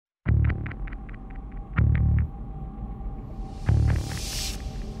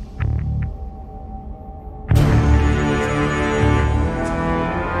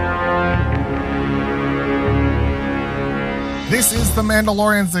This is The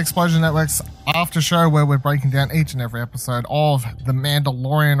Mandalorian's The Explosion Network's after show where we're breaking down each and every episode of The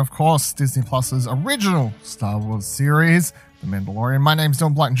Mandalorian, of course, Disney Plus's original Star Wars series, The Mandalorian. My name's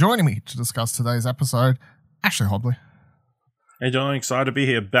Dylan Blight, and joining me to discuss today's episode, Ashley Hobley. Hey John, excited to be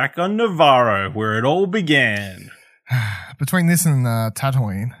here back on Navarro, where it all began. Between this and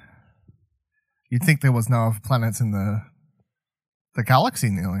Tatooine, you'd think there was no other planets in the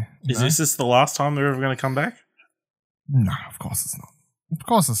galaxy nearly. Is this the last time they're ever going to come back? No, of course it's not. Of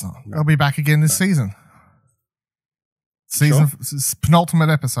course it's not. They'll be back again this season. Penultimate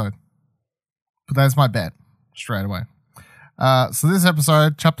episode. But there's my bet straight away. So this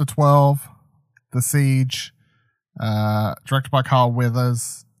episode, Chapter 12, The Siege, directed by Carl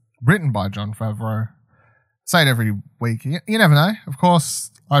Weathers, written by Jon Favreau. Say it every week. You never know. Of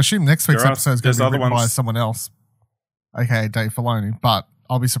course, I assume next week's episode is going to be written by someone else, aka Dave Filoni, but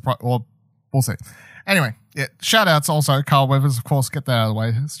I'll be surprised, or we'll see. Anyway, yeah, shout outs also, Carl Weathers, of course, get that out of the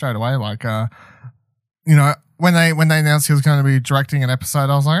way straight away. Like, when they announced he was going to be directing an episode,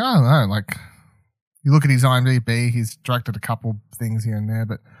 I was like, I don't know, like, you look at his IMDb, he's directed a couple things here and there,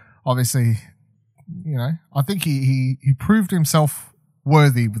 but obviously, I think he proved himself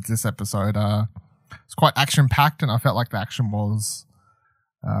worthy with this episode. It's quite action-packed, and I felt like the action was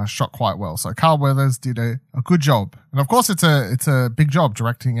shot quite well. So Carl Weathers did a good job. And of course, it's a big job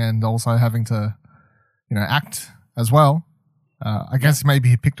directing and also having to act as well. I guess maybe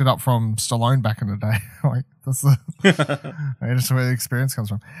he picked it up from Stallone back in the day. Like that's just where the experience comes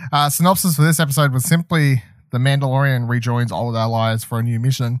from. Synopsis for this episode was simply the Mandalorian rejoins old allies for a new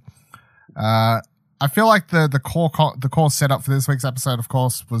mission. I feel like the core setup for this week's episode, of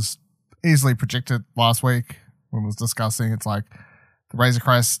course, was easily predicted last week when we was discussing. It's like the Razor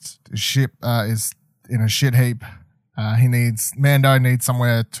Crest ship is in a shit heap. Mando needs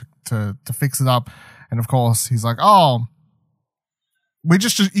somewhere to fix it up. And of course, he's like, you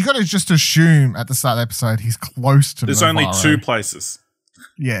got to just assume at the start of the episode he's close to There's Navarro. only two places.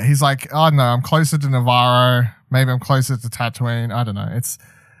 Yeah, he's like, oh no, I'm closer to Navarro. Maybe I'm closer to Tatooine. I don't know. It's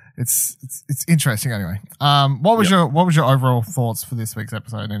interesting anyway. What was your overall thoughts for this week's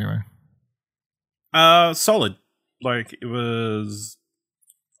episode anyway? Solid. Like, it was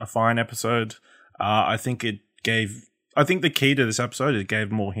a fine episode. I think the key to this episode, it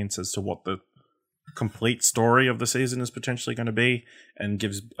gave more hints as to what the complete story of the season is potentially going to be, and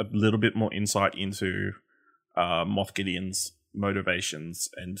gives a little bit more insight into Moff Gideon's motivations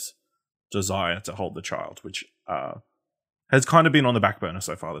and desire to hold the child, which has kind of been on the back burner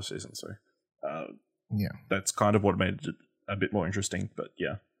so far this season. So that's kind of what made it a bit more interesting. But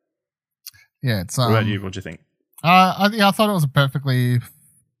yeah, it's what about you? What do you think? I thought it was a perfectly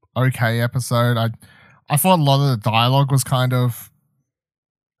okay episode. I thought a lot of the dialogue was kind of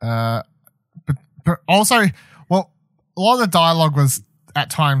but also, well, a lot of the dialogue was at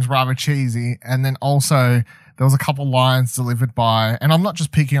times rather cheesy, and then also there was a couple lines delivered by, and I'm not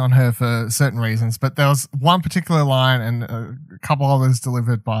just picking on her for certain reasons, but there was one particular line and a couple others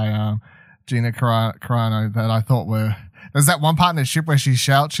delivered by Gina Carano that I thought were, there's that one part in the ship where she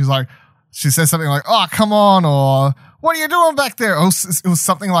shouts, she says something like, "Oh, come on," or "What are you doing back there?" It was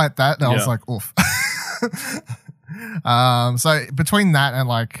something like that, and I was like, oof. So between that and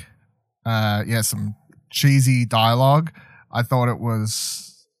like, some cheesy dialogue, I thought it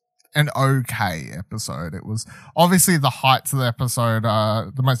was an okay episode. It was obviously the heights of the episode.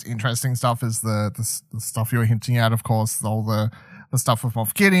 The most interesting stuff is the stuff you were hinting at, of course, all the stuff with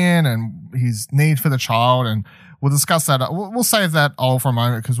Moff Gideon and his need for the child, and we'll discuss that. We'll save that all for a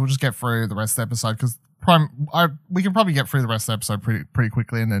moment because we'll just get through the rest of the episode because we can probably get through the rest of the episode pretty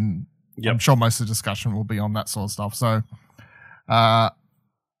quickly, and then I'm sure most of the discussion will be on that sort of stuff. So,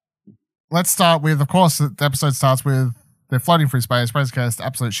 let's start with, of course, the episode starts with they're floating through space, Razor Crest,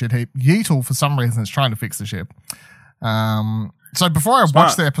 absolute shit heap. Yeetle, for some reason, is trying to fix the ship. So before I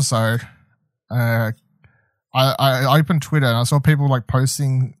watched the episode, I opened Twitter and I saw people like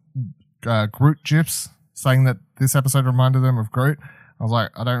posting Groot gifs saying that this episode reminded them of Groot. I was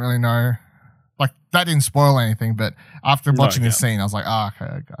like, I don't really know. Like, that didn't spoil anything, but after watching this scene, I was like,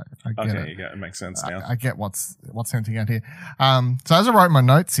 okay, I get it. It makes sense now. I get what's hinting at here. So as I wrote my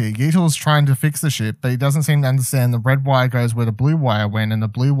notes here, Yeetel's trying to fix the ship, but he doesn't seem to understand the red wire goes where the blue wire went, and the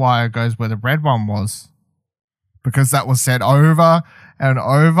blue wire goes where the red one was. Because that was said over and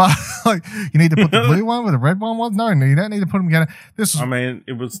over. Like, you need to put the blue one where the red one was? No, you don't need to put them together.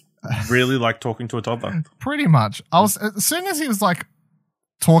 It was really like talking to a toddler. Pretty much. As soon as he was like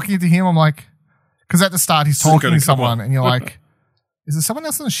talking to him, I'm like, because at the start he's talking to someone and you're like, is there someone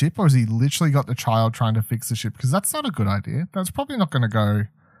else on the ship, or has he literally got the child trying to fix the ship? Because that's not a good idea. That's probably not going to go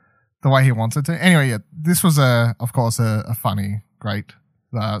the way he wants it to. Anyway, yeah, this was of course a funny, great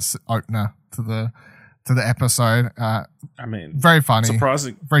opener to the episode. I mean, very funny,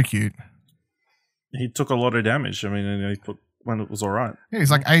 surprising, very cute. He took a lot of damage. I mean, and he put when it was all right. Yeah,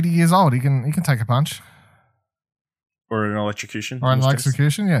 he's like 80 years old. He can take a punch or an electrocution. Or an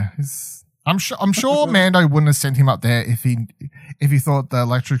electrocution. Yeah, I'm sure Mando wouldn't have sent him up there if he thought the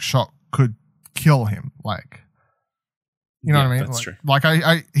electric shock could kill him. Like, you know what I mean? That's like, true.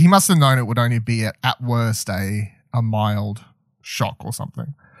 Like he must have known it would only be at worst a mild shock or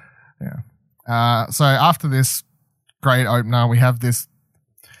something. Yeah. So after this great opener, we have this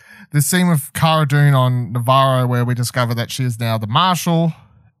scene with Cara Dune on Navarro where we discover that she is now the Marshal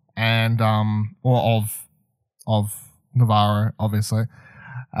and or of Navarro, obviously.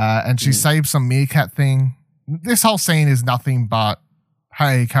 And she saves some meerkat thing. This whole scene is nothing but,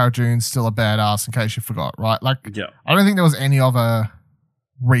 hey, Cara Dune's still a badass in case you forgot, right? Like, I don't think there was any other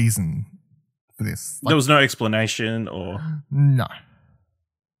reason for this. Like, there was no explanation or... No.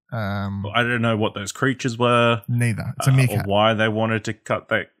 I don't know what those creatures were. Neither. It's a meerkat. Or why they wanted to cut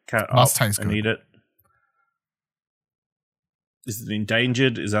that cat Must up taste and good. eat it. Is it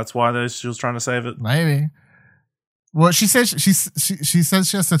endangered? Is that why she was trying to save it? Maybe. Well, she says she says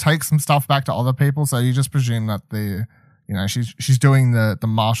she has to take some stuff back to other people, so you just presume that she's doing the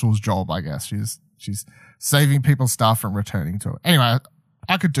marshal's job, I guess. She's saving people's stuff and returning to it. Anyway,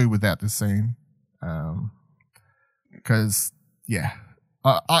 I could do without this scene. Because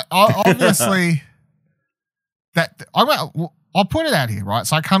I obviously I'll put it out here, right?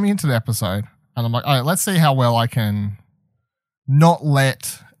 So I come into the episode and I'm like, all right, let's see how well I can not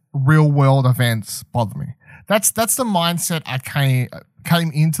let real world events bother me. That's the mindset I came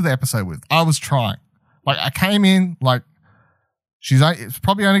into the episode with. I was trying. Like, I came in like, it's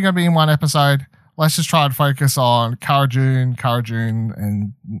probably only going to be in one episode. Let's just try and focus on Cara Dune,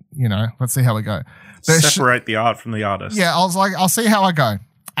 and let's see how we go. Separate the art from the artist. Yeah, I was like, I'll see how I go.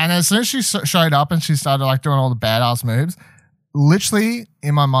 And as soon as she showed up and she started like doing all the badass moves, literally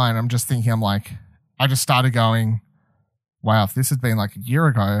in my mind, I'm just thinking, I just started going, wow, if this had been like a year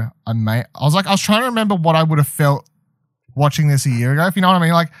ago, I was trying to remember what I would have felt watching this a year ago, if you know what I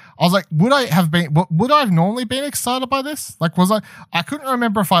mean. Like, I was like, would I have normally been excited by this? Like, I couldn't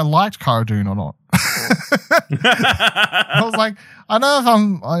remember if I liked Cara Dune or not. I was like, I don't know if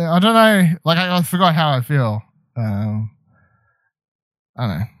I don't know. Like, I forgot how I feel. I don't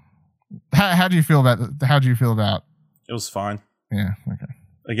know. How do you feel about it was fine. Yeah, okay.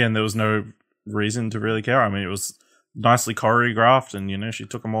 Again, there was no reason to really care. I mean, it was nicely choreographed and, she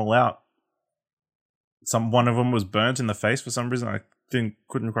took them all out. One of them was burnt in the face for some reason. I couldn't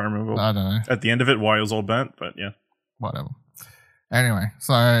quite remember. I don't know. At the end of it, why it was all burnt, but yeah. Whatever. Anyway,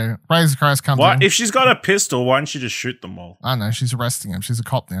 so Razor Crest comes in. If she's got a pistol, why don't she just shoot them all? I know, she's arresting him. She's a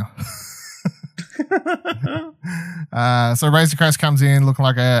cop now. So Razor Crest comes in looking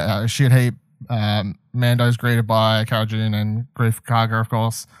like a shit heap. Mando's greeted by Cara Dune and Greef Karga, of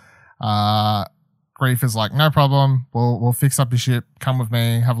course. Greef is like, no problem. We'll fix up your ship. Come with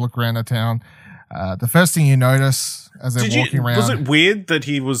me. Have a look around the town. The first thing you notice as they're walking around... Was it weird that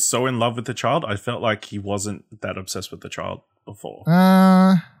he was so in love with the child? I felt like he wasn't that obsessed with the child before.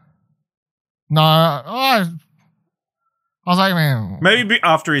 No. I was like, man... Maybe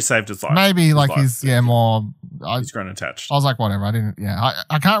after he saved his life. Maybe like he's more... He's grown attached. I was like, whatever. I didn't... Yeah.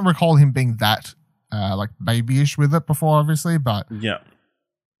 I can't recall him being that like babyish with it before, obviously, but... Yeah.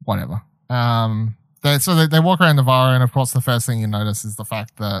 Whatever. So they walk around Navarro, and of course the first thing you notice is the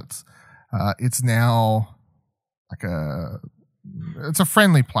fact that it's now like it's a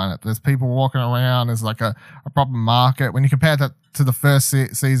friendly planet. There's people walking around. There's like a proper market. When you compare that to the first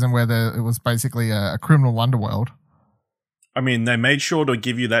season where it was basically a criminal underworld. I mean, they made sure to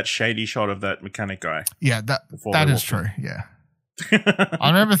give you that shady shot of that mechanic guy. Yeah, that is true. Yeah. I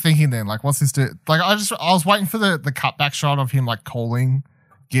remember thinking then, like, what's this do? Like, I was waiting for the cutback shot of him like calling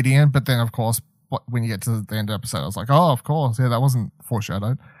Gideon, but then of course when you get to the end of the episode, I was like, oh, of course, yeah, that wasn't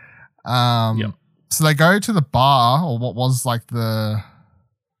foreshadowed. Yep. So they go to the bar, or what was like the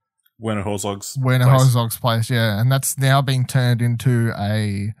Werner Herzog's place, yeah, and that's now being turned into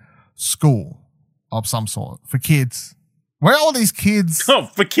a school of some sort for kids. Where are all these kids? Oh,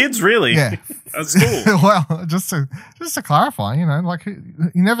 for kids, really? Yeah, at school. Well, just to clarify, like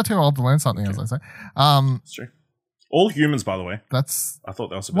you're never too old to learn something, as I say. That's true. All humans, by the way. I thought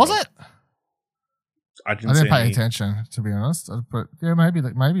that was. Was it? I didn't pay attention, to be honest. But yeah, maybe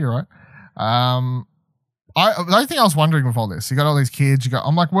you're right. The only thing I was wondering with all this, you got all these kids.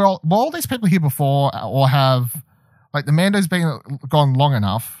 I'm like, well, were all these people here before, or have like the Mando's been gone long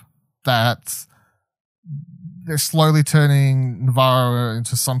enough that they're slowly turning Navarro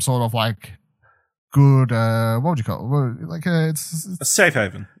into some sort of like good, what would you call it? Like it's A safe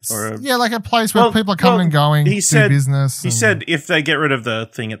haven. Or yeah, like a place where people are coming and going, he said, do business. He said if they get rid of the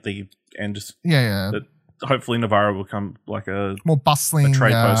thing at the end, yeah. that hopefully Navarro will become like a more bustling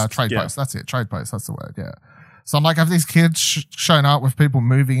trade post. Trade post. That's it. Trade post. That's the word. Yeah. So I'm like, have these kids shown up with people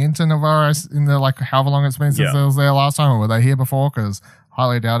moving into Navarro in the like however long it's been since they was there last time, or were they here before? Because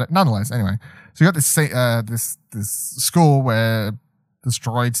highly doubt it. Nonetheless, anyway, so you got this school where this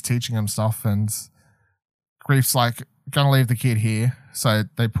droid's teaching him stuff, and Grief's like gonna leave the kid here. So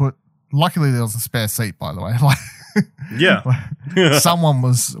they put. Luckily, there was a spare seat, by the way. Like, yeah, someone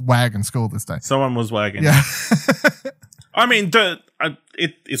was wagging school this day. Someone was wagging. Yeah. I mean,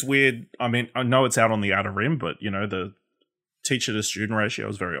 it's weird. I mean, I know it's out on the outer rim, but, the teacher to student ratio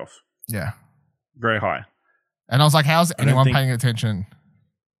is very off. Yeah. Very high. And I was like, how's anyone paying attention?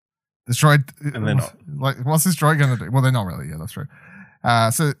 This droid... And they're not. Like, what's this droid going to do? Well, they're not really. Yeah, that's true.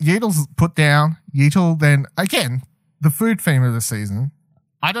 So Yeetal's put down. Yeetal then... Again, the food theme of the season.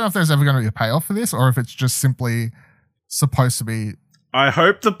 I don't know if there's ever going to be a payoff for this or if it's just simply supposed to be... I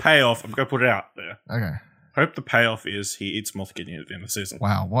hope the payoff... I'm going to put it out there. Okay. Hope the payoff is he eats Moff Gideon at the end of the season.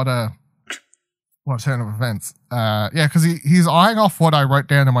 Wow, what a turn of events. Yeah, because he's eyeing off what I wrote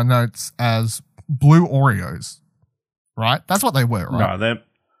down in my notes as blue Oreos, right? That's what they were, right? No,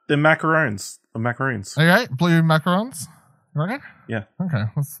 they're macarons. Macaroons. Okay, blue macarons. Okay. Yeah. Okay,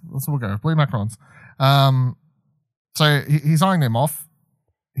 let's all go blue macarons. So he's eyeing them off.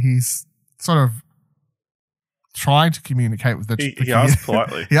 He's sort of trying to communicate with the he asked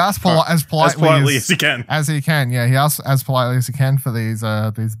politely. He asked as politely as he can. As he can, yeah. He asked as politely as he can for these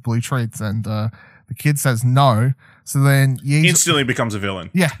blue treats, and the kid says no. So then he instantly becomes a villain.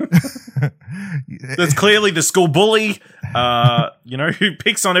 Yeah. That's clearly the school bully, who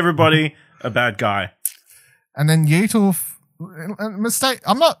picks on everybody, a bad guy. And then Yeetal, mistake.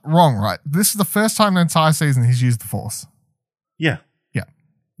 I'm not wrong, right? This is the first time in the entire season he's used the Force. Yeah.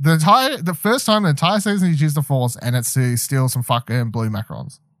 The first time in the entire season he's used the Force, and it's to steal some fucking blue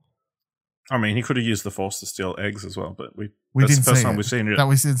macarons. I mean, he could have used the Force to steal eggs as well, but we that's didn't the first see time it. we've seen it. That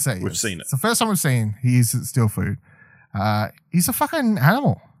we didn't see. We've seen it. It's the first time we've seen he used it to steal food. He's a fucking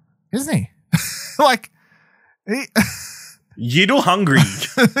animal, isn't he? Like, Yeetal hungry.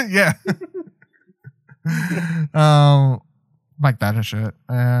 Yeah. Make that a shirt.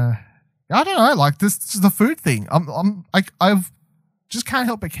 I don't know. Like this is the food thing. I've just can't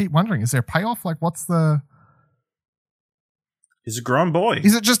help but keep wondering: is there a payoff? Like, what's the? He's a grown boy.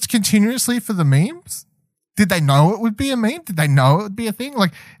 Is it just continuously for the memes? Did they know it would be a meme? Did they know it would be a thing?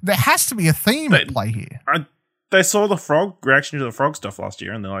 Like, there has to be a theme at play here. They saw the frog reaction to the frog stuff last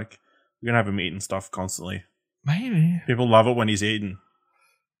year, and they're like, "We're gonna have him eating stuff constantly." Maybe people love it when he's eating,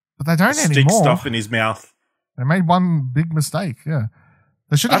 but they don't stick anymore. Stuff in his mouth. They made one big mistake. Yeah,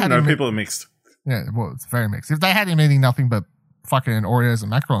 they should have. I don't know. People are mixed. Yeah, well, it's very mixed. If they had him eating nothing but fucking Oreos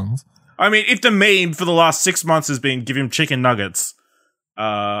and macarons. I mean, if the meme for the last 6 months has been give him chicken nuggets,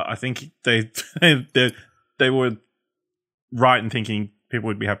 I think they were right in thinking people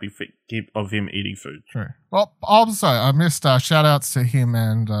would be happy of him eating food. True. Well, also, I missed shout outs to him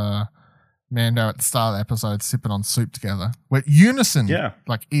and Mando at the start of the episode sipping on soup together. With unison,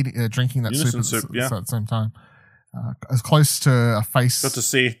 like drinking that unison soup at the same time. As close to a face. Got to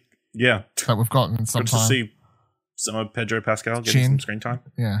see, that we've gotten in some time. Got to see some of Pedro Pascal getting some screen time.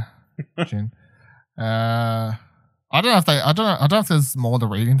 Yeah, Chin. I don't know if there's more to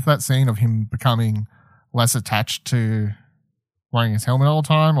read into that scene of him becoming less attached to wearing his helmet all the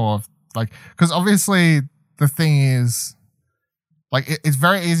time, or because obviously the thing is, like, it's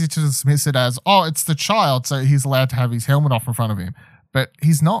very easy to dismiss it as, oh, it's the child, so he's allowed to have his helmet off in front of him, but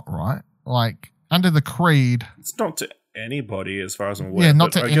he's not, right? Like, under the creed, it's not to anybody as far as I'm aware. Yeah,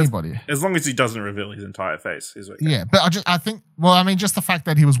 not to anybody. As long as he doesn't reveal his entire face, he's okay. Yeah, but I think, just the fact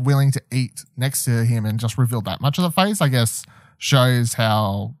that he was willing to eat next to him and just reveal that much of the face, I guess, shows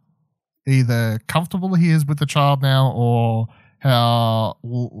how either comfortable he is with the child now, or how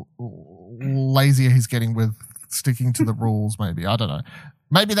lazier he's getting with sticking to the rules. Maybe, I don't know.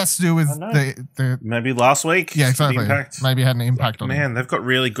 Maybe that's to do with the maybe last week. Yeah, exactly. Maybe it had an impact on him. Man, they've got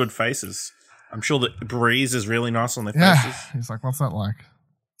really good faces. I'm sure that Breeze is really nice on their faces. Yeah, he's like, what's that like?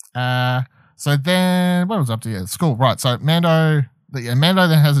 So then, what was up to? Yeah, school, right? So Mando then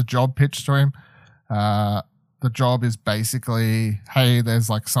has a job pitched to him. The job is basically, hey, there's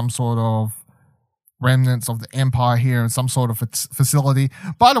like some sort of remnants of the Empire here in some sort of facility.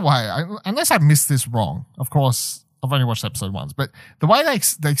 By the way, unless I missed this wrong, of course, I've only watched episode once, but the way they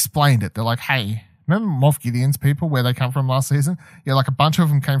explained it, they're like, hey, remember Moff Gideon's people, where they come from last season? Yeah, like a bunch of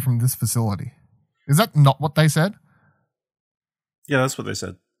them came from this facility. Is that not what they said? Yeah, that's what they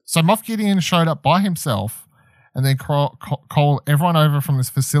said. So Moff Gideon showed up by himself and then called everyone over from this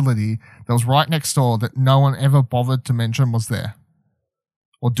facility that was right next door that no one ever bothered to mention was there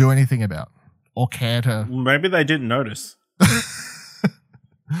or do anything about or care to. Maybe they didn't notice.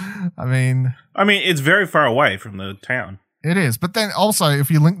 I mean, it's very far away from the town. It is. But then also,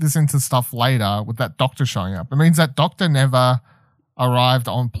 if you link this into stuff later with that doctor showing up, it means that doctor never arrived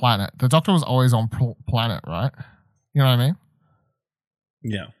on planet. The doctor was always on planet, right? You know what I mean?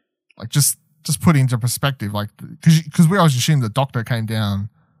 Yeah. Like, just put into perspective, like, because we always assume the doctor came down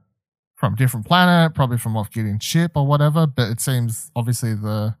from a different planet, probably from Moff Gideon's ship or whatever, but it seems obviously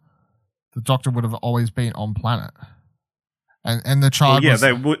the doctor would have always been on planet. And the child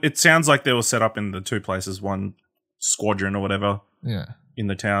it sounds like they were set up in the two places, one squadron or whatever in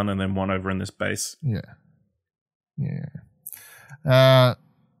the town and then one over in this base. So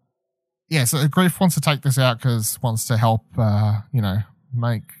Grief wants to take this out because wants to help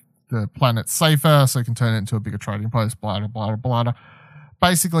make the planet safer so he can turn it into a bigger trading post, blah blah blah blah.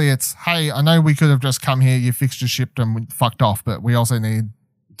 Basically it's, hey, I know we could have just come here, you fixed your ship and we fucked off, but we also need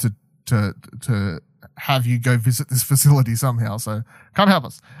to have you go visit this facility somehow, so come help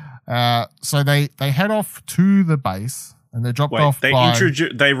us. So they head off to the base and they're dropped off they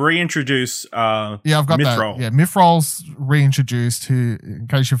reintroduce I've got Mythrol. that. Yeah, Mythrol's reintroduced, who, in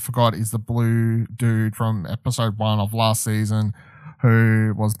case you forgot, is the blue dude from episode 1 of last season,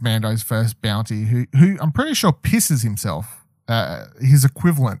 who was Mando's first bounty, who I'm pretty sure pisses himself, his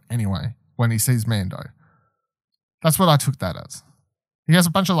equivalent anyway, when he sees Mando. That's what I took that as. He has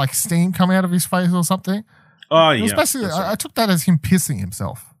a bunch of like steam coming out of his face or something. Oh, it was basically, I took that as him pissing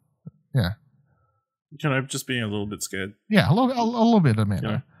himself. Yeah. Just being a little bit scared. Yeah, a little bit of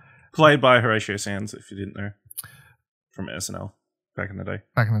Mando. Played by Horatio Sands, if you didn't know, from SNL back in the day.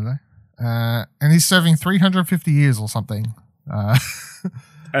 And he's serving 350 years or something.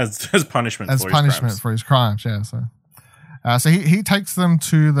 As punishment for his crimes, yeah. So he takes them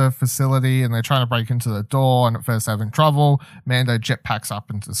to the facility and they're trying to break into the door, and at first they're having trouble. Mando jetpacks up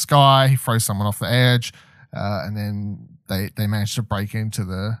into the sky, he throws someone off the edge, and then they manage to break into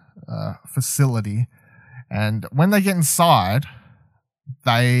the facility. And when they get inside,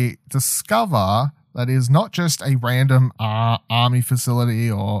 they discover that it is not just a random army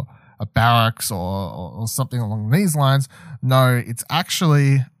facility or a barracks or something along these lines. No, it's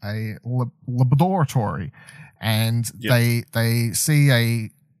actually a laboratory. And they see a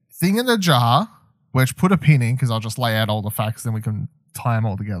thing in a jar, which put a pin in because I'll just lay out all the facts, then we can tie them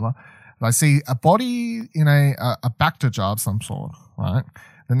all together. They see a body in a Bacta jar of some sort, right?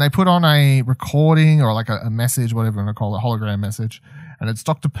 Then they put on a recording or like a message, whatever you want to call it, hologram message. And it's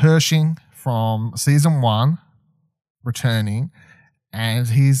Dr. Pershing from season 1 returning. And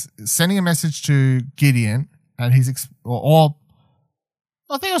he's sending a message to Gideon, and he's I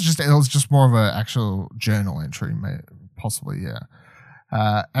think it was just more of an actual journal entry, possibly, yeah.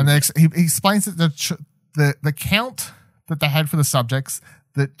 And he explains that the count that they had for the subjects,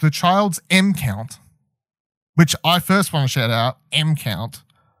 the child's M count, which I first want to shout out, M count.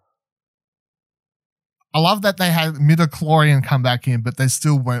 I love that they had midichlorian come back in, but they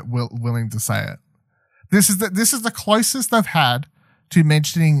still weren't willing to say it. This is the closest they've had to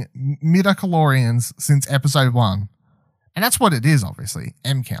mentioning midichlorians since episode 1. And that's what it is, obviously,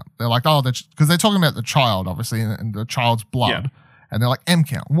 M count. They're like, because they're talking about the child, obviously, and the child's blood. Yeah. And they're like, M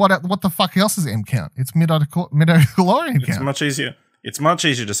count. What the fuck else is M count? It's midichlorian count. It's much easier. It's much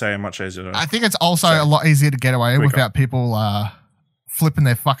easier to say and much easier to I think it's also a lot easier to get away without people flipping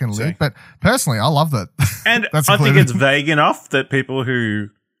their fucking lid. But personally, I love that. And I think it's vague enough that people who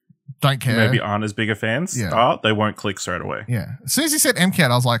don't care, maybe aren't as big a fans, they won't click straight away. Yeah. As soon as he said M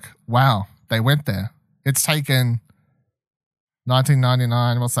count, I was like, wow, they went there. It's taken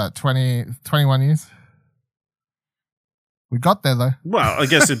 1999, what's that, 21 years? We got there, though. Well, I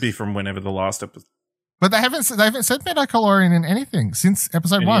guess it'd be from whenever the last episode. But they haven't said midichlorian in anything since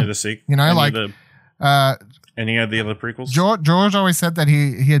episode 1. Any of the other prequels? George always said that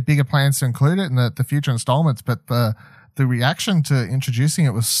he had bigger plans to include it in the future installments, but the reaction to introducing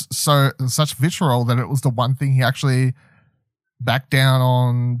it was such vitriol that it was the one thing he actually backed down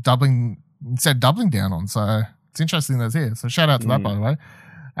on doubling down on. So it's interesting that's here. So shout out to that, by the way.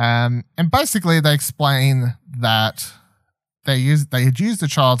 And basically they explain that they had used the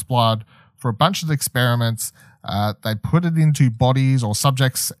child's blood for a bunch of experiments. They put it into bodies or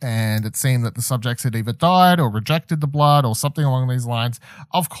subjects, and it seemed that the subjects had either died or rejected the blood or something along these lines.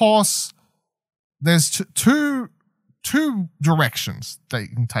 Of course, there's two directions that you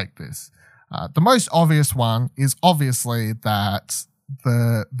can take this. The most obvious one is obviously that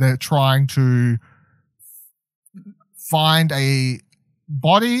they're trying to find a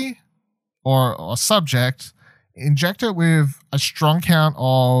body or a subject, inject it with a strong count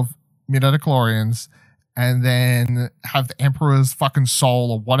of midichlorians, and then have the Emperor's fucking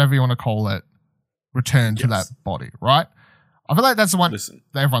soul, or whatever you want to call it, return to that body, right? I feel like that's the one that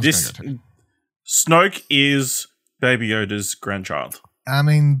everyone's going to go to. Snoke is Baby Yoda's grandchild. I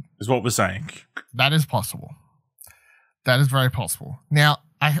mean, is what we're saying. That is possible. That is very possible. Now,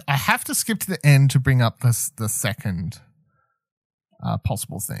 I have to skip to the end to bring up the second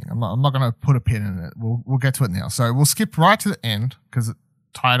possible thing. I'm not going to put a pin in it. We'll get to it now. So we'll skip right to the end because it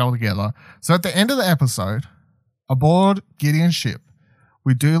tied all together. So at the end of the episode, aboard Gideon's ship,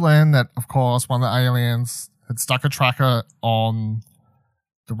 we do learn that, of course, one of the aliens had stuck a tracker on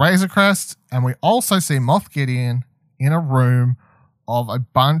the Razor Crest, and we also see Moff Gideon in a room of a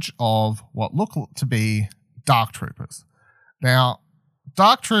bunch of what look to be Dark Troopers. Now,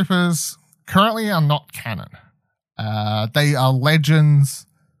 Dark Troopers currently are not canon. They are Legends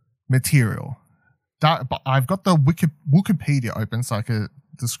material. But I've got the Wikipedia open so I could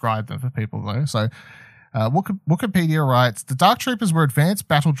describe them for people, though. So Wikipedia writes, the Dark Troopers were advanced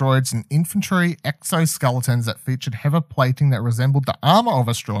battle droids and infantry exoskeletons that featured heavy plating that resembled the armor of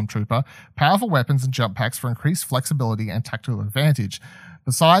a stormtrooper, powerful weapons and jump packs for increased flexibility and tactical advantage.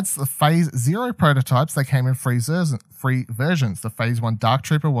 Besides the Phase 0 prototypes, they came in three versions. The Phase 1 Dark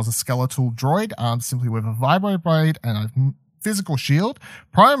Trooper was a skeletal droid armed simply with a vibro blade and a physical shield,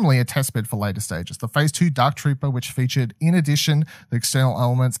 primarily a testbed for later stages. The Phase 2 Dark Trooper, which featured, in addition, the external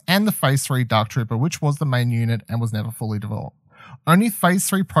elements, and the Phase 3 Dark Trooper, which was the main unit and was never fully developed. Only Phase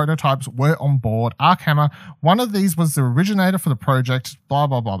 3 prototypes were on board. Archammer, one of these was the originator for the project, blah,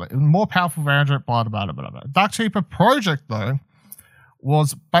 blah, blah. It was a more powerful variant, blah, blah, blah, blah, blah. Dark Trooper project, though,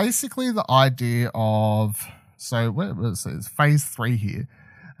 was basically the idea of, so what was it? It's Phase 3 here.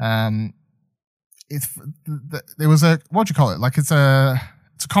 There was a, what do you call it? Like it's a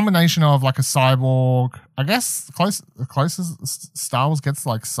combination of like a cyborg, I guess the closest Star Wars gets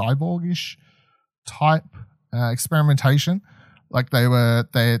like cyborgish type experimentation. Like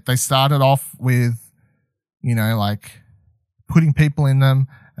they started off with, you know, like putting people in them,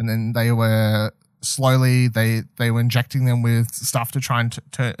 and then they were slowly they were injecting them with stuff to try and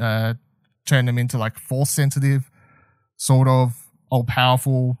turn them into like force sensitive, sort of all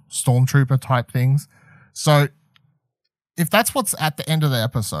powerful stormtrooper type things. So if that's what's at the end of the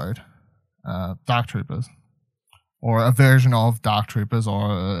episode, Dark Troopers, or a version of Dark Troopers,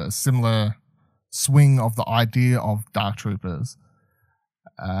 or a similar swing of the idea of Dark Troopers,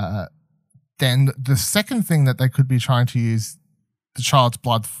 then the second thing that they could be trying to use the child's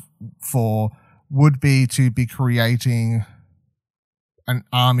blood for would be to be creating an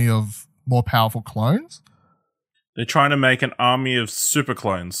army of more powerful clones. They're trying to make an army of super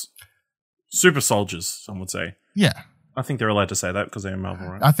clones. Super soldiers, some would say. Yeah. I think they're allowed to say that because they're in Marvel,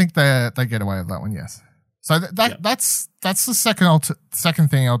 right? I think they get away with that one, yes. So that's the second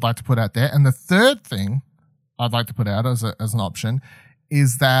thing I would like to put out there. And the third thing I'd like to put out as an option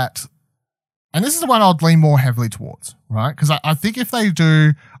is that, and this is the one I'd lean more heavily towards, right? Because I think if they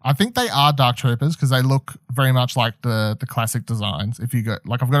do, I think they are Dark Troopers because they look very much like the classic designs. If you go,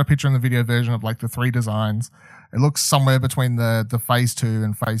 like I've got a picture in the video version of like the 3 designs. It looks somewhere between the Phase 2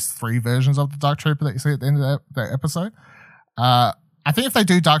 and Phase 3 versions of the Dark Trooper that you see at the end of the episode. I think if they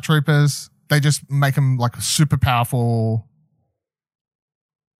do Dark Troopers, they just make them like super powerful,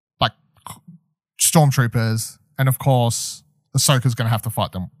 like stormtroopers, and of course Ahsoka's going to have to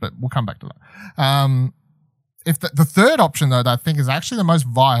fight them, but we'll come back to that. If the third option, though, that I think is actually the most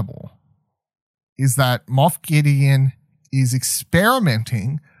viable, is that Moff Gideon is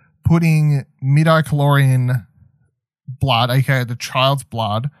experimenting, putting midichlorian blood, aka the child's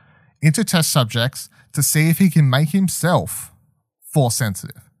blood, into test subjects to see if he can make himself force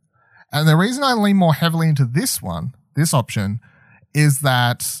sensitive. And the reason I lean more heavily into this option, is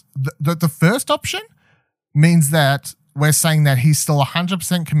that the first option means that we're saying that he's still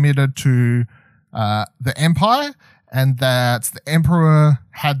 100% committed to the Empire, and that the Emperor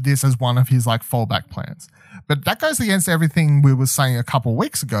had this as one of his like fallback plans. But that goes against everything we were saying a couple of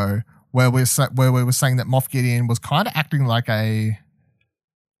weeks ago, where we were saying that Moff Gideon was kind of acting like a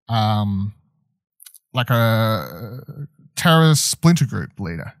terrorist splinter group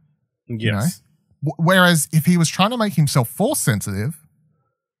leader. Yes. You know? Whereas if he was trying to make himself force sensitive,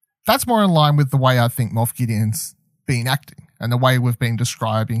 that's more in line with the way I think Moff Gideon's been acting and the way we've been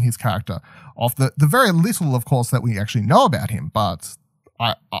describing his character, of the very little, of course, that we actually know about him. But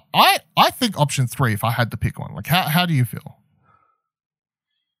I think option 3, if I had to pick one, like how do you feel?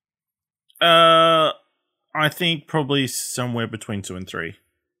 I think probably somewhere between 2 and 3.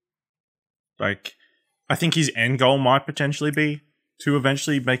 Like, I think his end goal might potentially be to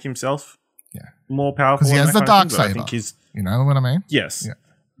eventually make himself more powerful. Because he has the dark saber. I think he's, you know what I mean? Yes. Yeah.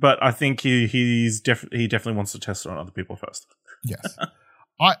 But I think he definitely wants to test it on other people first. Yes.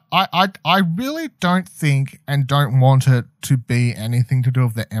 I really don't think and don't want it to be anything to do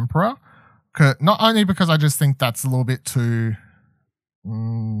with the Emperor. Not only because I just think that's a little bit too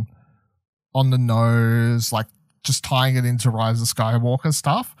on the nose, like just tying it into Rise of Skywalker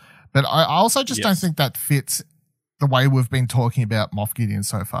stuff. But I also just don't think that fits the way we've been talking about Moff Gideon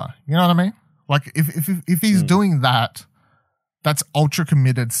so far. You know what I mean? Like if he's doing that, that's ultra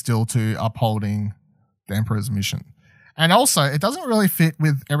committed still to upholding the Emperor's mission. And also, it doesn't really fit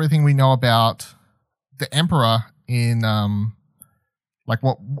with everything we know about the Emperor in like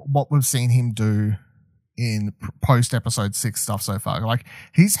what we've seen him do in post episode 6 stuff so far. Like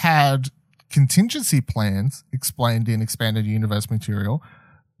he's had contingency plans explained in expanded universe material,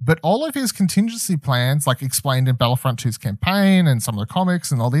 but all of his contingency plans, like explained in Battlefront 2's campaign and some of the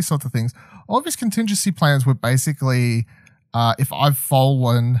comics and all these sorts of things, all of his contingency plans were basically, if I've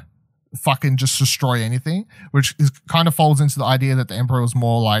fallen, fucking just destroy anything, which is kind of folds into the idea that the Emperor was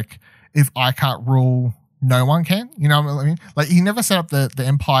more like, if I can't rule, no one can. You know what I mean? Like he never set up the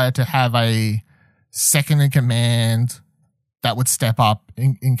Empire to have a second in command that would step up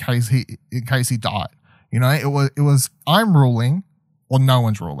in case he died. You know, it was I'm ruling or no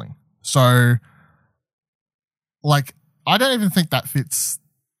one's ruling. So, like, I don't even think that fits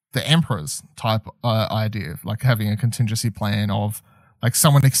the Emperor's type idea of like having a contingency plan of like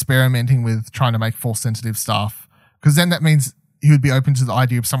someone experimenting with trying to make force sensitive stuff. Because then that means he would be open to the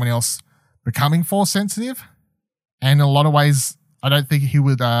idea of someone else becoming force sensitive. And in a lot of ways, I don't think he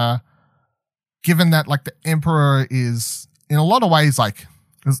would, given that like the Emperor is in a lot of ways like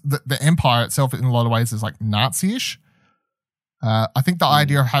the Empire itself in a lot of ways is like Nazi-ish. I think the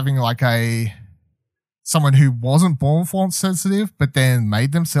idea of having like someone who wasn't born force sensitive but then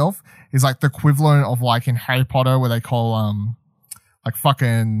made themselves is like the equivalent of like in Harry Potter where they call like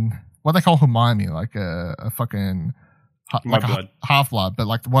fucking what they call Hermione, like a fucking like Mudblood. Half-blood, but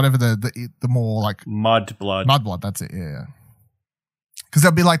like whatever the more like Mudblood. Mudblood, that's it, yeah. Because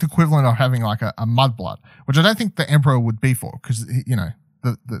that'd be like the equivalent of having like a mudblood, which I don't think the Emperor would be for, because you know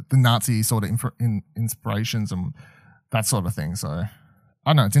the Nazi sort of inspirations and that sort of thing. So I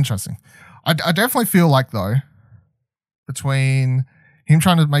don't know, it's interesting. I definitely feel like though, between him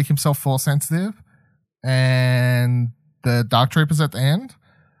trying to make himself force sensitive and the Dark Troopers at the end,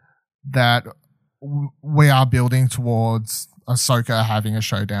 that we are building towards Ahsoka having a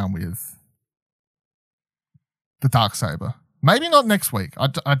showdown with the Darksaber. Maybe not next week.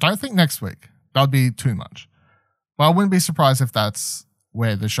 I don't think next week. That would be too much. But I wouldn't be surprised if that's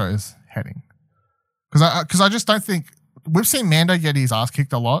where the show is heading. Because I just don't think... We've seen Mando get his ass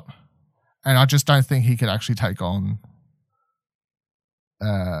kicked a lot, and I just don't think he could actually take on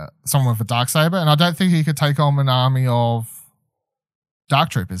someone with a Darksaber, and I don't think he could take on an army of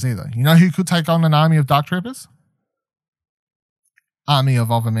Dark Troopers either. You know who could take on an army of Dark Troopers? Army of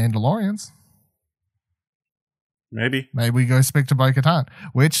other Mandalorians. Maybe we go speak to Bo-Katan,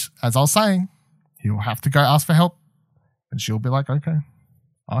 which, as I was saying, he'll have to go ask for help, and she'll be like, okay,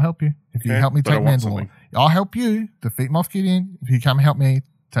 I'll help you. If you help me take Mandalore. I'll help you defeat Moff Gideon if you come help me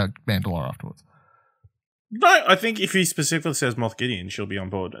take Mandalore afterwards. No, I think if he specifically says Moff Gideon, she'll be on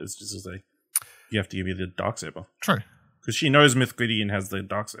board. It's just as you have to give me the Darksaber. True. Because she knows Moff Gideon has the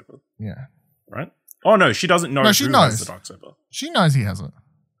Darksaber. Yeah. Right? Oh, no, she doesn't know she who knows. has the Darksaber. She knows he has it.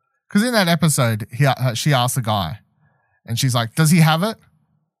 Because in that episode, she asked the guy, and she's like, does he have it?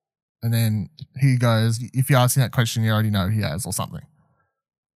 And then he goes, if you're asking that question, you already know he has, or something.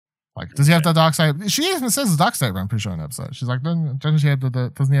 Like, does he have the Darksaber? She even says the Darksaber, I'm pretty sure, in the episode. She's like, doesn't he have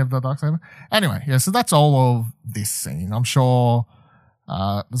the Darksaber? Anyway, yeah, so that's all of this scene. I'm sure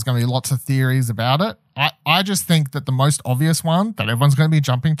there's going to be lots of theories about it. I just think that the most obvious one that everyone's going to be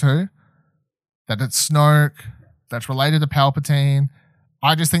jumping to, that it's Snoke, that's related to Palpatine.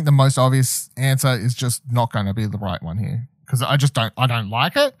 I just think the most obvious answer is just not going to be the right one here, because I don't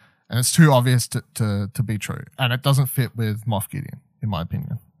like it, and it's too obvious to be true, and it doesn't fit with Moff Gideon, in my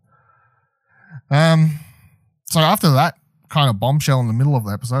opinion. So after that kind of bombshell in the middle of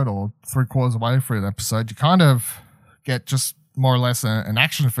the episode, or 3/4 away through the episode, you kind of get just more or less an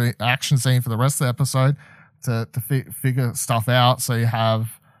action scene for the rest of the episode to figure stuff out. So you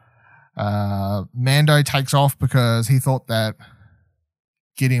have Mando takes off because he thought that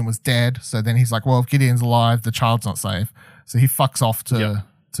Gideon was dead. So then he's like, well, if Gideon's alive, the child's not safe. So he fucks off to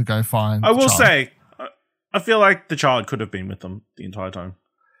go find I will say, I feel like the child could have been with them the entire time.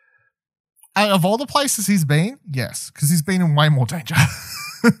 Out of all the places he's been, yes, because he's been in way more danger.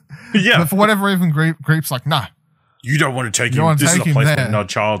 Yeah. But for whatever reason, Greef's like, no. You don't want to take You him. want to This is take a him place there. where no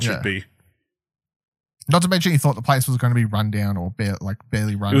child Yeah. should be. Not to mention he thought the place was going to be run down or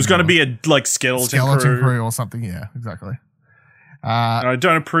barely run. It was going to be a skeleton crew. or something. Yeah, exactly. And I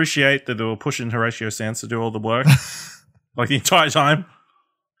don't appreciate that they were pushing Horatio Sands to do all the work like the entire time.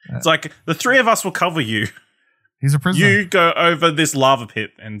 It's like the three of us will cover you. He's a prisoner. You go over this lava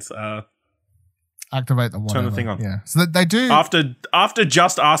pit and Activate the whatever. turn the thing on. Yeah. So they do after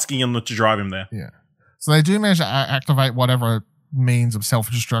just asking him to drive him there. Yeah. So they do manage to activate whatever means of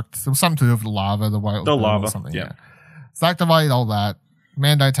self-destruct. There was something to do with the lava, the way it was built lava, or something. yeah. So they activate all that.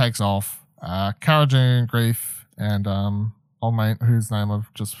 Mando takes off. Cara Dune, Greef, and old mate, whose name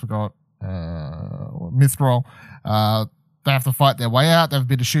I've just forgot, Mithril. They have to fight their way out. They have a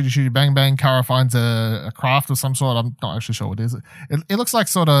bit of shooty bang bang. Cara finds a craft of some sort. I'm not actually sure what it is. It looks like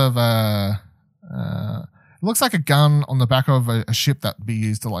sort of it looks like a gun on the back of a ship that would be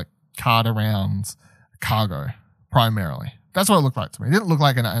used to like cart around cargo primarily. That's what it looked like to me. It didn't look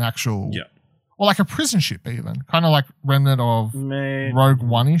like an actual, or like a prison ship even, kind of like remnant of Rogue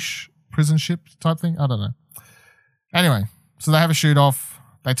One-ish prison ship type thing. I don't know. Anyway, so they have a shoot off.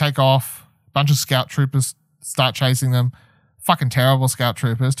 They take off. A bunch of scout troopers start chasing them. Fucking terrible scout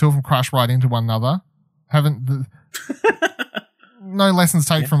troopers. Two of them crash right into one another. No lessons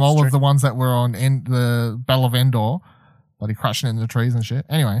taken from all of the ones that were on the Battle of Endor. Bloody crashing into the trees and shit.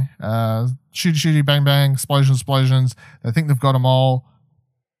 Anyway, shooty, bang, bang, explosions. They think they've got them all.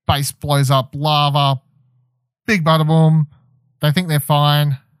 Base blows up, lava, big bada boom. They think they're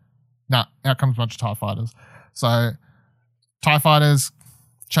fine. Nah, out comes a bunch of TIE fighters. So, TIE fighters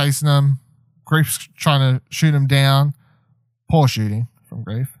chasing them. Greef's trying to shoot them down. Poor shooting from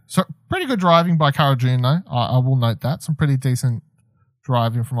Greef. So, pretty good driving by Cara Dune, though. I will note that. Some pretty decent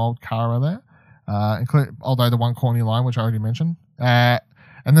driving from old Cara there. Although the one corny line, which I already mentioned. And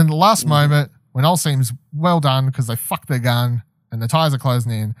then the last moment, when all seems well done because they fucked their gun and the tires are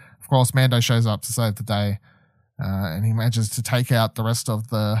closing in, of course, Mando shows up to save the day. And he manages to take out the rest of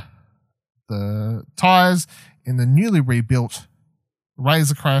the tires in the newly rebuilt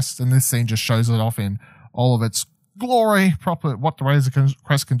Razor Crest. And this scene just shows it off in all of its glory, proper what the Razor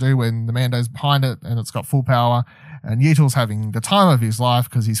Crest can do when the Mando's behind it and it's got full power. And Yeetal's having the time of his life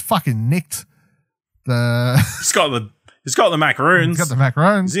because he's fucking nicked He's got the macaroons. He's got the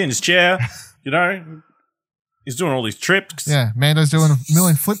macaroons. He's in his chair. He's doing all these trips. Yeah, Mando's doing a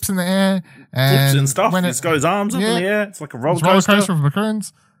million flips in the air. Flips and stuff. He's got his arms up in the air. It's like a roller coaster. With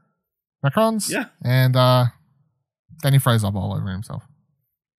macarons. Yeah. And then he throws up all over himself.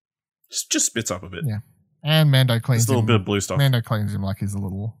 Just spits up a bit. Yeah. And Mando cleans him. Just a little bit of blue stuff. Mando cleans him like he's a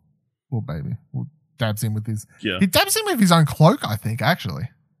little baby. Dabs him with his... Yeah. He dabs him with his own cloak, I think, actually.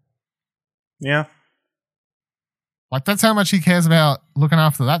 Yeah. Like, that's how much he cares about looking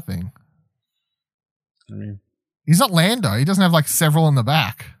after that thing. I mean... He's not Lando. He doesn't have, like, several in the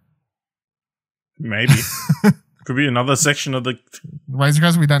back. Maybe. Could be another section of the... Razor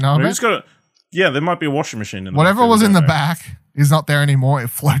Crest we don't know about. He's got there might be a washing machine in the Whatever back was in the back is not there anymore. It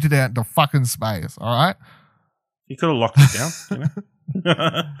floated out into fucking space, all right? He could have locked it down,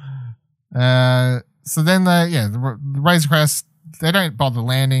 So then the Razor Crest, they don't bother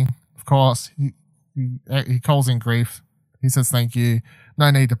landing, of course. He calls in Greef. He says thank you. No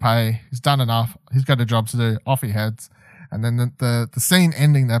need to pay. He's done enough. He's got a job to do. Off he heads. And then the scene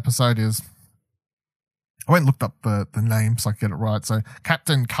ending the episode is... I went and looked up the name so I could get it right. So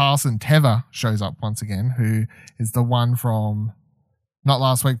Captain Carson Teva shows up once again, who is the one from not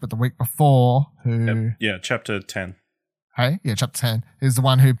last week, but the week before, who... Yeah, chapter 10. Hey? Yeah, chapter 10. Is the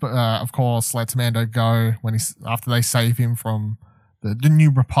one who, of course, lets Mando go after they save him from the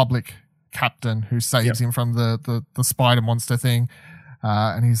New Republic captain who saves him from the spider monster thing.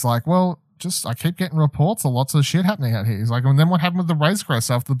 And he's like, well, I keep getting reports of lots of shit happening out here. He's like, and then what happened with the Razor Crest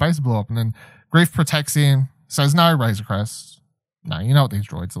after the base blew up? And then Greef protects him, says, no, Razor Crest. No, you know what these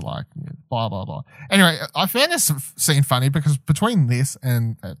droids are like. Blah, blah, blah. Anyway, I found this scene funny because between this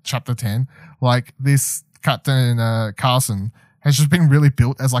and chapter 10, like this Captain Carson has just been really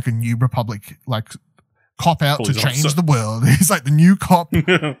built as like a New Republic, like cop out to change the world. He's like the new cop.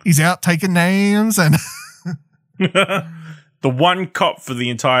 He's out taking names and... The one cop for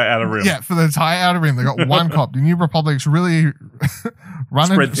the entire Outer Rim. Yeah, for the entire Outer Rim. They got one cop. The New Republic's really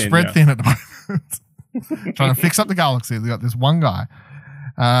spread thin at the moment. Trying to fix up the galaxy. They got this one guy.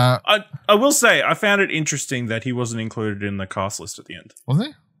 I will say, I found it interesting that he wasn't included in the cast list at the end. Wasn't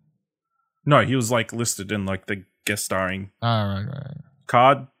he? No, he was like listed in like the guest starring right.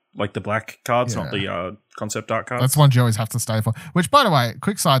 card. like the black cards, Yeah. not the concept art cards. That's one you always have to stay for. Which, by the way,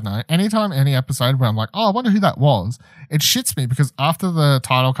 quick side note, anytime any episode where I'm like, oh, I wonder who that was, it shits me because after the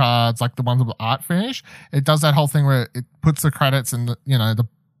title cards, like the ones with the art finish, it does that whole thing where it puts the credits in the, the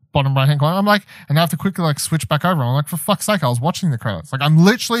bottom right hand corner. I'm like, and I have to quickly like switch back over. I'm like, for fuck's sake, I was watching the credits. Like, I'm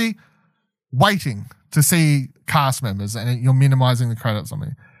literally waiting to see cast members and you're minimizing the credits on me.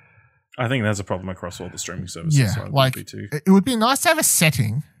 I think that's a problem across all the streaming services. Yeah, so like it would be nice to have a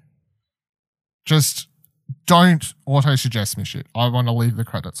setting. Just don't auto suggest me shit. I want to leave the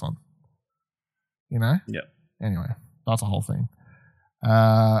credits on. Yeah. Anyway, that's a whole thing.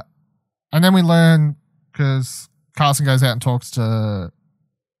 And then we learn because Carson goes out and talks to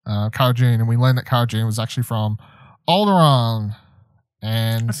Cara Dune, and we learn that Cara Dune was actually from Alderaan.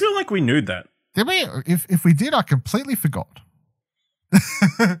 And I feel like we knew that. did we? If we did, I completely forgot.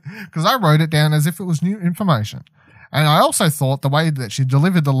 Because I wrote it down as if it was new information. And I also thought the way that she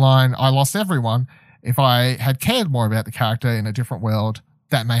delivered the line, I lost everyone, if I had cared more about the character in a different world,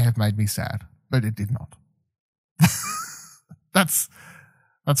 that may have made me sad. But it did not. That's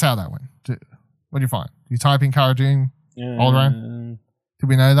how that went. What do you find? You type in Cara Dune, Alderaan? Did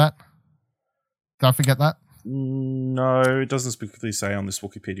we know that? Did I forget that? No, it doesn't specifically say on this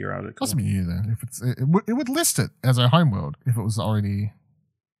Wikipedia article. Must be you then. If it would list it as a homeworld if it was already.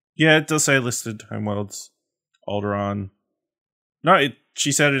 Yeah, it does say listed homeworlds, Alderaan. No,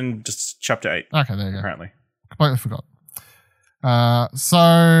 she said it in just chapter 8. Okay, there you go. Apparently, Completely forgot. So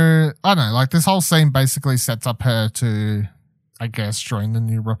I don't know. Like this whole scene basically sets up her to, I guess, join the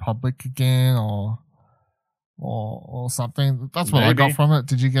New Republic again, or something. That's what I got from it.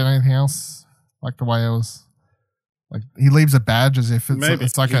 Did you get anything else? Like the way it was. Like he leaves a badge as if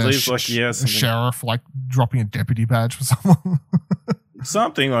it's like a sheriff like dropping a deputy badge for someone.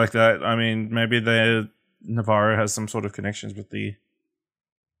 Something like that. I mean, maybe Navarro has some sort of connections with the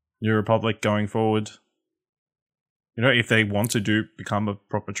New Republic going forward. If they want to become a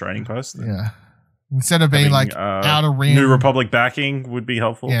proper trading post. Yeah. Instead of being like Outer Rim. New Republic backing would be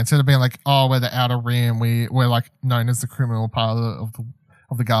helpful. Yeah, instead of being like, oh, we're the Outer Rim, we're like known as the criminal part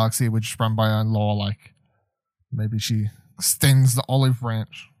of the galaxy, which is run by our own law, like maybe she extends the olive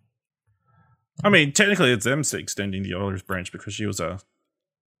branch. I mean, technically it's them extending the olive branch because she was a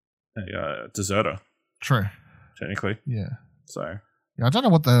deserter. True. Technically. Yeah. So. Yeah, I don't know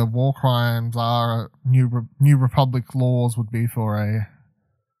what the war crimes are. New Republic laws would be for a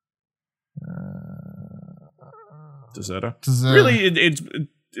deserter. Really,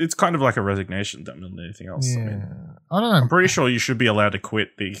 it's kind of like a resignation than anything else. Yeah. I mean, I don't know. I'm pretty sure you should be allowed to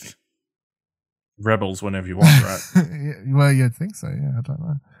quit the rebels whenever you want, right? Well, you'd think so. Yeah, I don't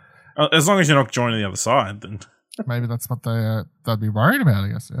know. As long as you're not joining the other side, then maybe that's what they'd be worried about. I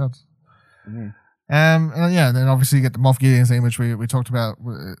guess. Yeah. Mm. And yeah, then obviously you get the Moff Gideon scene, which we talked about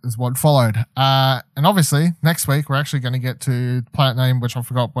is what followed. And obviously next week we're actually going to get to the planet name, which I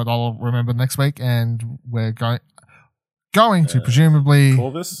forgot, but I'll remember next week, and we're going to presumably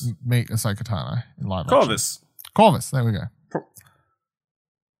meet Ahsoka Tano in live action. Corvus. There we go.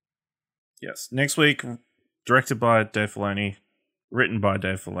 Yes, next week, directed by Dave Filoni, written by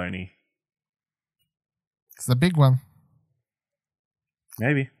Dave Filoni. It's the big one.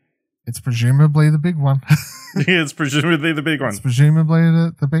 Maybe. It's presumably the big one. Yeah, it's presumably the big one. It's presumably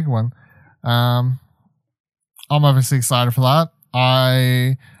the big one. I'm obviously excited for that.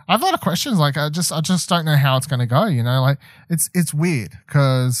 I have a lot of questions. Like I just don't know how it's going to go. Like it's weird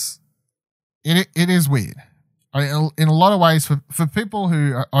because it is weird. I mean, in a lot of ways, for people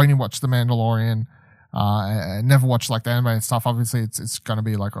who only watch The Mandalorian, and never watch like the animated stuff, obviously it's going to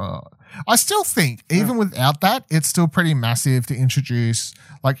be like I still think even without that, it's still pretty massive to introduce.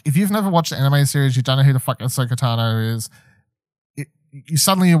 Like if you've never watched the animated series, you don't know who the fuck Ahsoka Tano is. You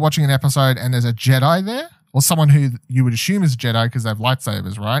suddenly you're watching an episode and there's a Jedi there, or someone who you would assume is a Jedi because they have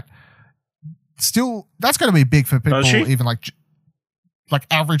lightsabers, right? Still, that's going to be big for people, even like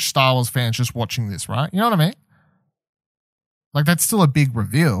average Star Wars fans just watching this, right? You know what I mean? Like that's still a big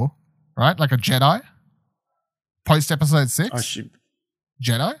reveal, right? Like a Jedi post episode 6.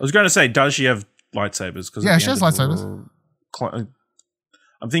 Jedi? I was going to say, does she have lightsabers? Yeah, she has lightsabers.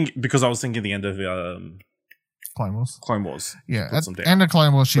 I'm thinking because I was thinking the end of Clone Wars. Clone Wars. Yeah, at the end of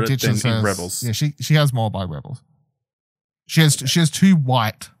Clone Wars, she ditches her Rebels. Yeah, she has more by Rebels. She has two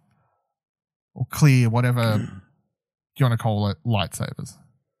white or clear, whatever you want to call it, lightsabers.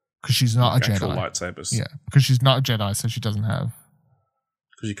 Because she's not a Jedi. Actual lightsabers. Yeah, because she's not a Jedi, so she doesn't have.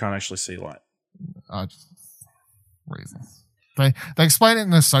 Because you can't actually see light. Reasons. They explain it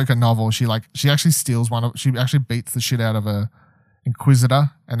in the Ahsoka novel. She actually steals she actually beats the shit out of a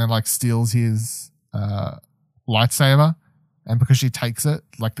Inquisitor and then like steals his lightsaber and because she takes it,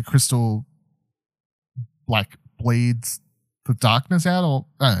 like the crystal, like bleeds the darkness out, or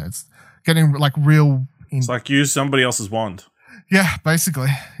I don't know, it's getting like real. It's like use somebody else's wand. Yeah, basically.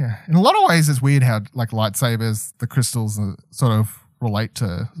 Yeah, in a lot of ways, it's weird how like lightsabers, the crystals, sort of relate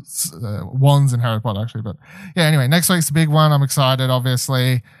to wands in Harry Potter, actually. But yeah, anyway, next week's the big one. I'm excited,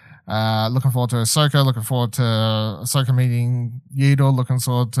 obviously. Looking forward to Ahsoka. Looking forward to Ahsoka meeting Yeatle. Looking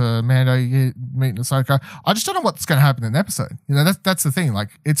forward to Mando meeting Ahsoka. I just don't know what's going to happen in the episode. You know, that's the thing. Like,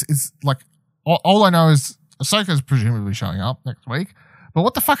 it's like all I know is Ahsoka's presumably showing up next week. But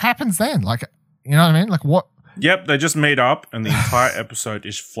what the fuck happens then? Like, you know what I mean? Like, what? Yep, they just meet up, and the entire episode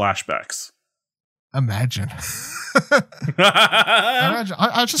is flashbacks. Imagine. Imagine.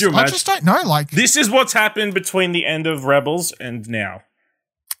 I just don't know. Like, this is what's happened between the end of Rebels and now.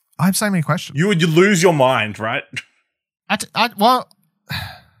 I have so many questions. You would lose your mind, right? Well,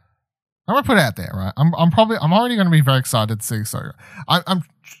 I'm gonna put it out there, right? I'm already going to be very excited to see Ahsoka. I'm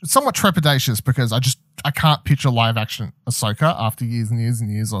somewhat trepidatious because I can't picture live action Ahsoka after years and years and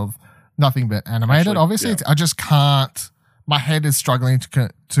years of nothing but animated. Actually, obviously, yeah. I just can't. My head is struggling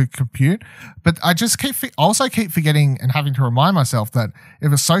to compute, but I just also keep forgetting and having to remind myself that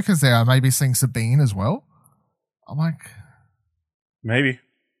if Ahsoka's there, I may be seeing Sabine as well. I'm like, maybe.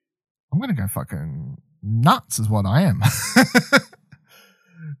 I'm going to go fucking nuts is what I am.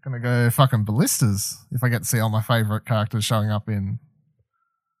 Going to go fucking ballistas if I get to see all my favorite characters showing up in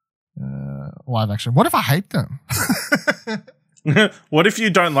live action. What if I hate them? What if you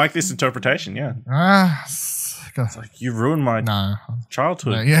don't like this interpretation? Yeah. It's like, you ruined my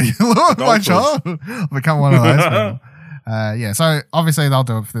childhood. No, yeah, you ruined my childhood. I've become one of those people. Yeah, so obviously they'll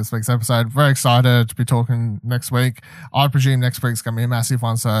do it for this week's episode. Very excited to be talking next week. I presume next week's going to be a massive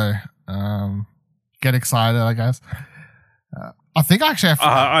one, so get excited, I guess. I think I actually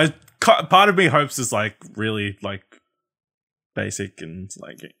have to... part of me hopes is like really like basic and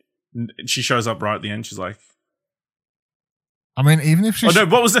like she shows up right at the end. She's like, I mean, even if she... no,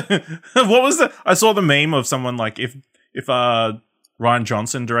 what was the... I saw the meme of someone like if Rian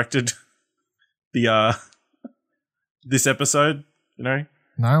Johnson directed the this episode, you know?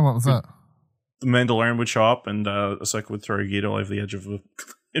 No, what was that? The Mandalorian would show up and Ahsoka would throw Yeatle over the edge of a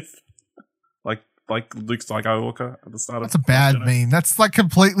cliff. Like Luke Skywalker at the start. That's a bad meme. That's like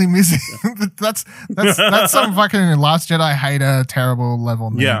completely missing. Yeah. that's some fucking Last Jedi hater terrible level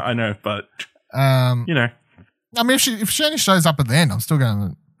meme. Yeah, I know, but you know. I mean, if she only shows up at the end, I'm still going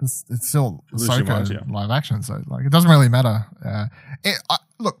to... It's still Ahsoka live action, so like it doesn't really matter.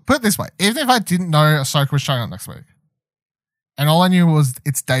 Look, put it this way. Even if I didn't know Ahsoka was showing up next week, and all I knew was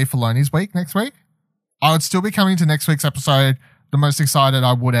it's Dave Filoni's week next week, I would still be coming to next week's episode the most excited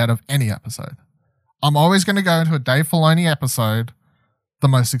I would out of any episode. I'm always going to go into a Dave Filoni episode the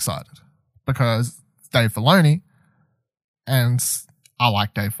most excited because it's Dave Filoni, and I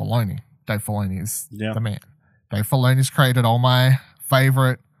like Dave Filoni. Dave Filoni is the man. Dave Filoni's created all my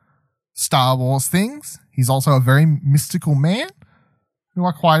favorite Star Wars things. He's also a very mystical man who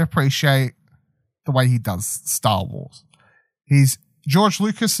I quite appreciate the way he does Star Wars. He's George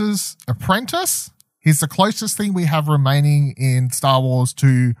Lucas's apprentice. He's the closest thing we have remaining in Star Wars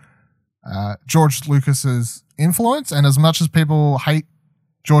to George Lucas's influence. And as much as people hate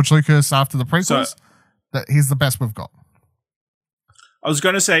George Lucas after the prequels, that he's the best we've got. I was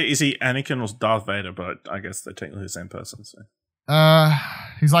going to say, is he Anakin or Darth Vader? But I guess they're technically the same person. So.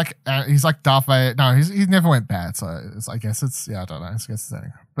 He's like Darth Vader. No, he never went bad. So I guess it's I don't know. I guess it's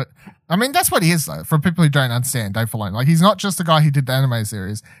Anakin. But I mean, that's what he is though. For people who don't understand, Dave Filoni, like he's not just the guy who did the anime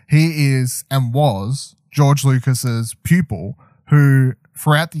series. He is and was George Lucas's pupil, who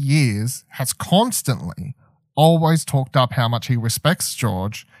throughout the years has constantly always talked up how much he respects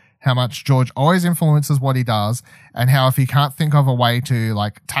George. How much George always influences what he does, and how if he can't think of a way to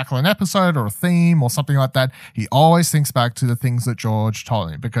like tackle an episode or a theme or something like that, he always thinks back to the things that George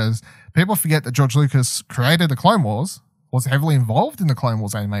told him. Because people forget that George Lucas created the Clone Wars, was heavily involved in the Clone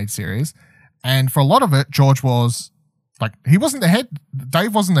Wars animated series, and for a lot of it, George was like, he wasn't the head,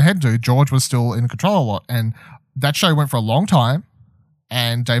 Dave wasn't the head dude, George was still in control a lot, and that show went for a long time,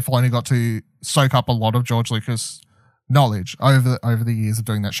 and Dave Filoni got to soak up a lot of George Lucas knowledge over the years of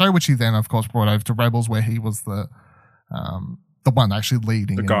doing that show, which he then of course brought over to Rebels, where he was the one actually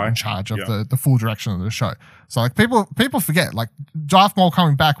leading in charge of the full direction of the show. So like people forget, like Darth Maul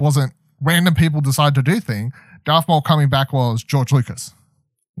coming back wasn't random people decide to do thing. Darth Maul coming back was George Lucas.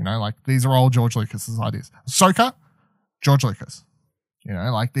 You know, like these are all George Lucas's ideas. Ahsoka, George Lucas. You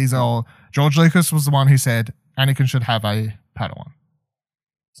know, like these are all George Lucas was the one who said Anakin should have a Padawan.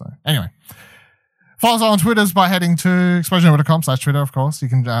 So anyway. Follow us on Twitters by heading to explosionnetwork.com/Twitter, of course. You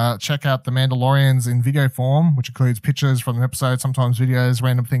can check out The Mandalorians in video form, which includes pictures from the episode, sometimes videos,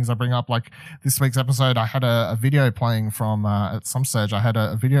 random things I bring up. Like this week's episode, I had a video playing from, at some stage, I had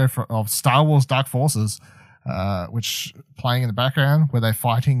a video of Star Wars Dark Forces, which playing in the background where they're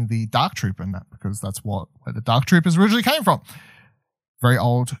fighting the Dark Trooper in that, because that's where the Dark Troopers originally came from. Very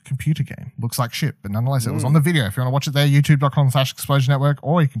old computer game. Looks like shit, but nonetheless, it was on the video. If you want to watch it there, youtube.com/Explosion Network,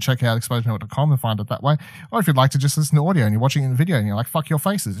 or you can check out explosionnetwork.com and find it that way. Or if you'd like to just listen to audio and you're watching it in the video and you're like, fuck your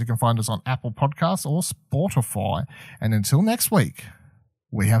faces, you can find us on Apple Podcasts or Spotify. And until next week,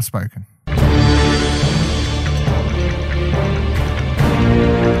 we have spoken.